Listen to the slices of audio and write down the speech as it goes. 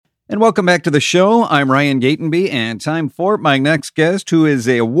And welcome back to the show. I'm Ryan Gatenby, and time for my next guest, who is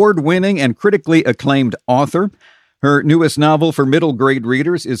an award-winning and critically acclaimed author. Her newest novel for middle grade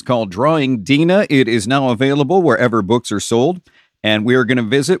readers is called Drawing Dina. It is now available wherever books are sold. And we are going to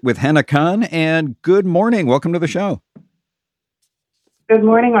visit with Hena Khan. And good morning. Welcome to the show. Good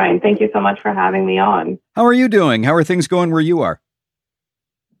morning, Ryan. Thank you so much for having me on. How are you doing? How are things going where you are?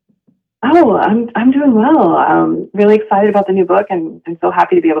 Oh, I'm doing well. Really excited about the new book and so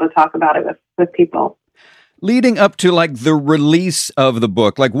happy to be able to talk about it with people. Leading up to the release of the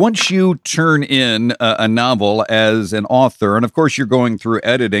book, once you turn in a novel as an author, and of course you're going through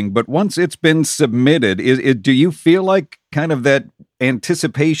editing, but once it's been submitted, do you feel like kind of that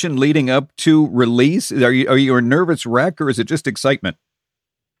anticipation leading up to release? Are you a nervous wreck, or is it just excitement?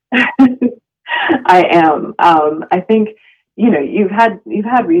 I am. I think, you've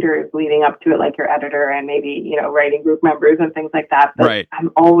had readers leading up to it, like your editor and maybe, writing group members and things like that. But right. I'm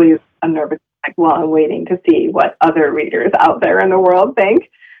always a nervous wreck while I'm waiting to see what other readers out there in the world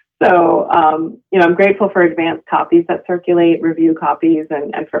think. So, I'm grateful for advanced copies that circulate, review copies,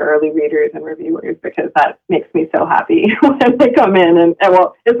 and for early readers and reviewers, because that makes me so happy when they come in. And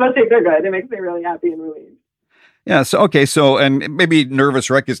especially if they're good, it makes me really happy and relieved. Yeah. And maybe nervous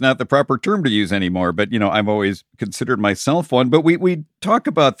wreck is not the proper term to use anymore, but, I've always considered myself one. But we talk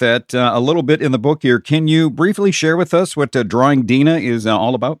about that a little bit in the book here. Can you briefly share with us what Drawing Dina is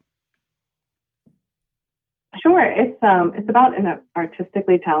all about? Sure. It's about an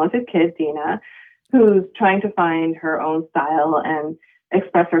artistically talented kid, Dina, who's trying to find her own style and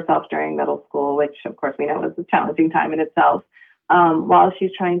express herself during middle school, which, of course, we know is a challenging time in itself, while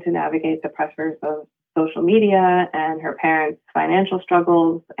she's trying to navigate the pressures of social media and her parents' financial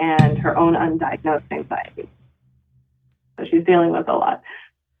struggles and her own undiagnosed anxiety. So she's dealing with a lot.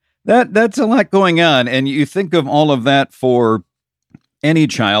 That's a lot going on. And you think of all of that for any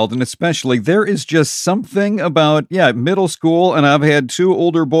child, and especially there is just something about, middle school. And I've had two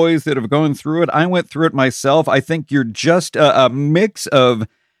older boys that have gone through it. I went through it myself. I think you're just a mix of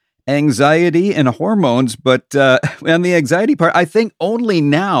anxiety and hormones. But on the anxiety part, I think only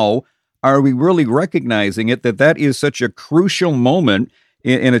now are we really recognizing it, that is such a crucial moment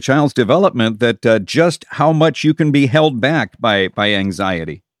in a child's development, that just how much you can be held back by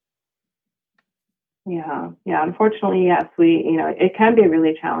anxiety. Yeah. Unfortunately, yes, it can be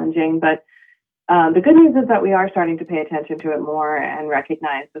really challenging, but the good news is that we are starting to pay attention to it more and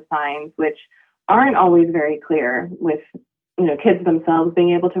recognize the signs, which aren't always very clear, with, kids themselves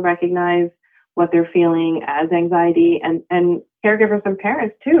being able to recognize what they're feeling as anxiety, and caregivers and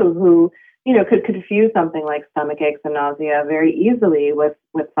parents too, who, could confuse something like stomach aches and nausea very easily with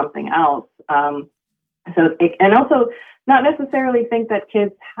something else. And also not necessarily think that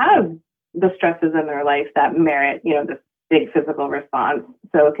kids have the stresses in their life that merit, this big physical response.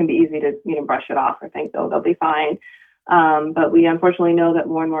 So it can be easy to, brush it off or think, oh, they'll be fine. But we unfortunately know that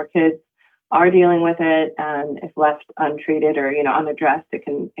more and more kids are dealing with it, and if left untreated or unaddressed, it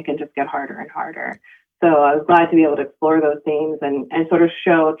can just get harder and harder. So I was glad to be able to explore those themes and sort of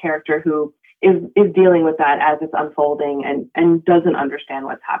show a character who is dealing with that as it's unfolding and doesn't understand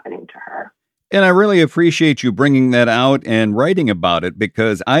what's happening to her. And I really appreciate you bringing that out and writing about it,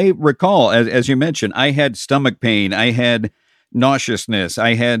 because I recall, as you mentioned, I had stomach pain, I had nauseousness,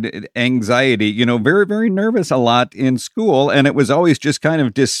 I had anxiety, very, very nervous a lot in school. And it was always just kind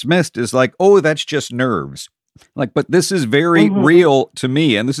of dismissed as like, oh, that's just nerves. But this is very real to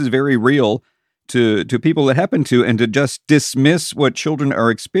me. And this is very real to people that happen to, and to just dismiss what children are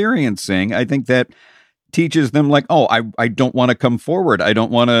experiencing. I think that teaches them I don't want to come forward. I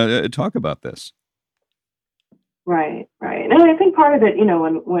don't want to talk about this. Right. And I think part of it,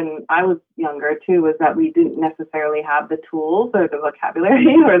 when I was younger too, was that we didn't necessarily have the tools or the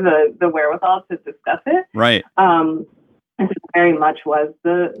vocabulary or the wherewithal to discuss it. Right. And so very much was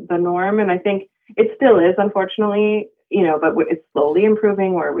the norm. And I think it still is, unfortunately, but it's slowly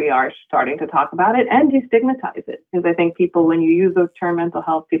improving, where we are starting to talk about it and destigmatize it. Because I think people, when you use those term mental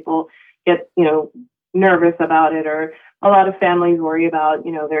health, people get, nervous about it, or a lot of families worry about,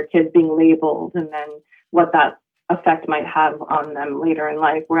 their kids being labeled and then what that effect might have on them later in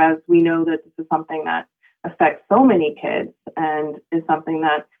life. Whereas we know that this is something that affects so many kids and is something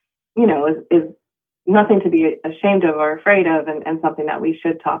that, is nothing to be ashamed of or afraid of, and something that we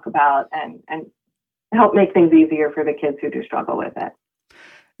should talk about and help make things easier for the kids who do struggle with it.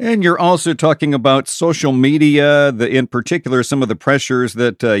 And you're also talking about social media, in particular, some of the pressures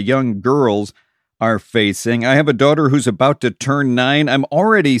that young girls are facing. I have a daughter who's about to turn 9. I'm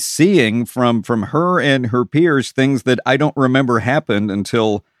already seeing from her and her peers things that I don't remember happened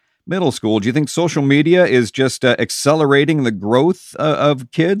until middle school. Do you think social media is just accelerating the growth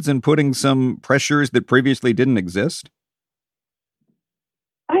of kids and putting some pressures that previously didn't exist?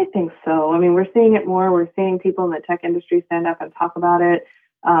 I think so. I mean, we're seeing it more. We're seeing people in the tech industry stand up and talk about it.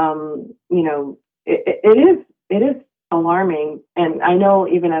 It is alarming, and I know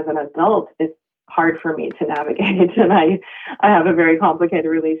even as an adult, it's hard for me to navigate. And I have a very complicated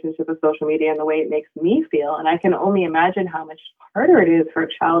relationship with social media and the way it makes me feel. And I can only imagine how much harder it is for a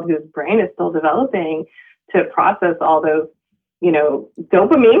child whose brain is still developing to process all those,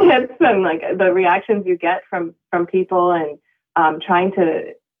 dopamine hits and like the reactions you get from people, and trying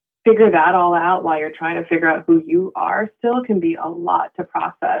to figure that all out while you're trying to figure out who you are still can be a lot to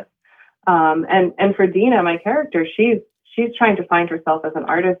process. And for Dina, my character, she's trying to find herself as an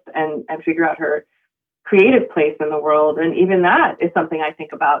artist and figure out her creative place in the world. And even that is something I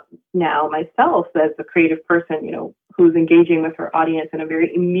think about now myself as a creative person, who's engaging with her audience in a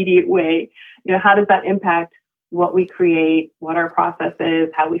very immediate way. How does that impact what we create, what our process is,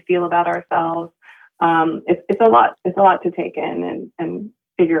 how we feel about ourselves? It's a lot to take in and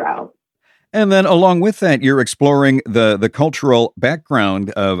figure out. And then along with that, you're exploring the cultural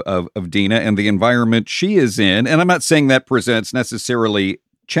background of Dina and the environment she is in. And I'm not saying that presents necessarily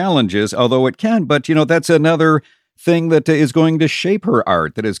challenges, although it can, but, that's another thing that is going to shape her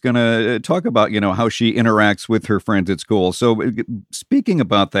art, that is going to talk about, how she interacts with her friends at school. So speaking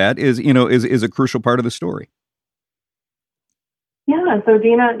about that is a crucial part of the story. Yeah. So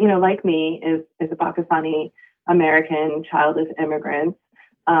Dina, like me, is a Pakistani American child of immigrants.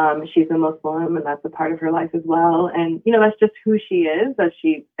 She's a Muslim, and that's a part of her life as well. And, that's just who she is as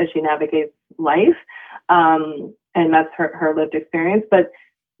she navigates life. And that's her lived experience. But,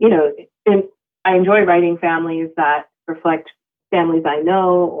 I enjoy writing families that reflect families I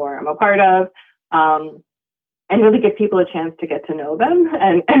know or I'm a part of, and really give people a chance to get to know them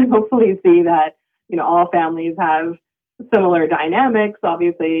and hopefully see that, all families have similar dynamics.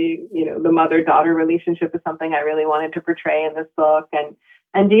 Obviously, the mother-daughter relationship is something I really wanted to portray in this book.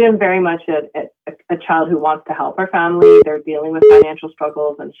 And Dina is very much a child who wants to help her family. They're dealing with financial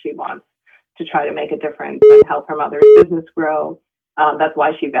struggles, and she wants to try to make a difference and help her mother's business grow. That's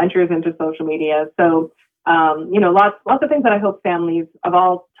why she ventures into social media. So, lots of things that I hope families of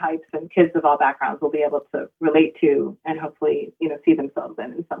all types and kids of all backgrounds will be able to relate to and hopefully, see themselves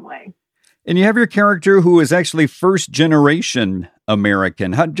in some way. And you have your character who is actually first generation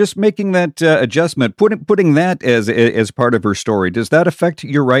American. Just making that adjustment, putting that as part of her story, does that affect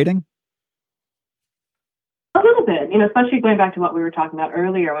your writing? A little bit, especially going back to what we were talking about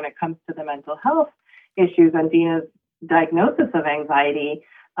earlier when it comes to the mental health issues and Dina's diagnosis of anxiety.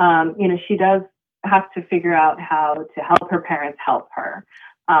 She does have to figure out how to help her parents help her.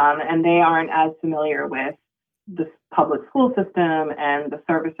 And they aren't as familiar with the public school system and the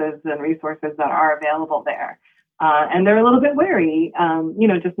services and resources that are available there. And they're a little bit wary,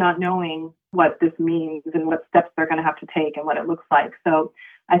 just not knowing what this means and what steps they're going to have to take and what it looks like. So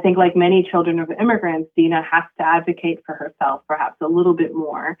I think like many children of immigrants, Dina has to advocate for herself perhaps a little bit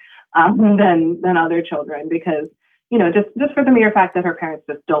more than other children because, just for the mere fact that her parents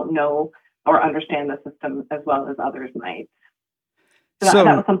just don't know or understand the system as well as others might. So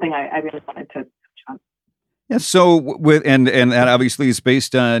that was something I really wanted to touch on. Yeah, so and that obviously is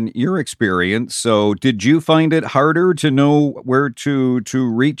based on your experience. So did you find it harder to know where to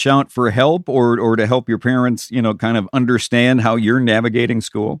reach out for help or to help your parents, kind of understand how you're navigating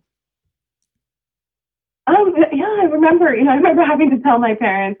school? Yeah, I remember having to tell my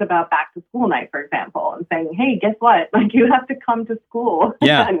parents about back to school night, for example, and saying, hey, guess what? Like you have to come to school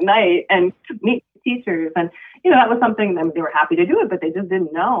at night and meet teachers. And, that was something that they were happy to do it, but they just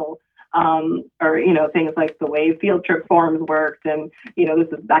didn't know. Or things like the way field trip forms worked. And, this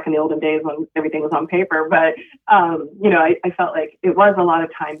is back in the olden days when everything was on paper. But, I felt like it was a lot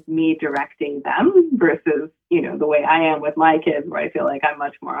of times me directing them versus, the way I am with my kids, where I feel like I'm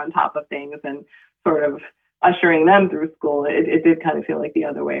much more on top of things and sort of ushering them through school. It did kind of feel like the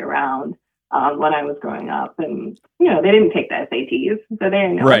other way around when I was growing up. And, they didn't take the SATs, so they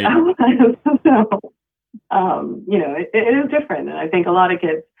didn't know what that was. So, it is different. And I think a lot of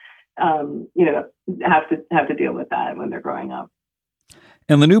kids, have to deal with that when they're growing up.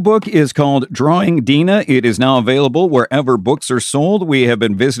 And the new book is called Drawing Dina. It is now available wherever books are sold. We have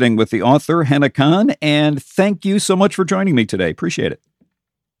been visiting with the author, Hena Khan, and thank you so much for joining me today. Appreciate it.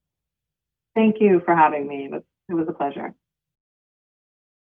 Thank you for having me. It was a pleasure.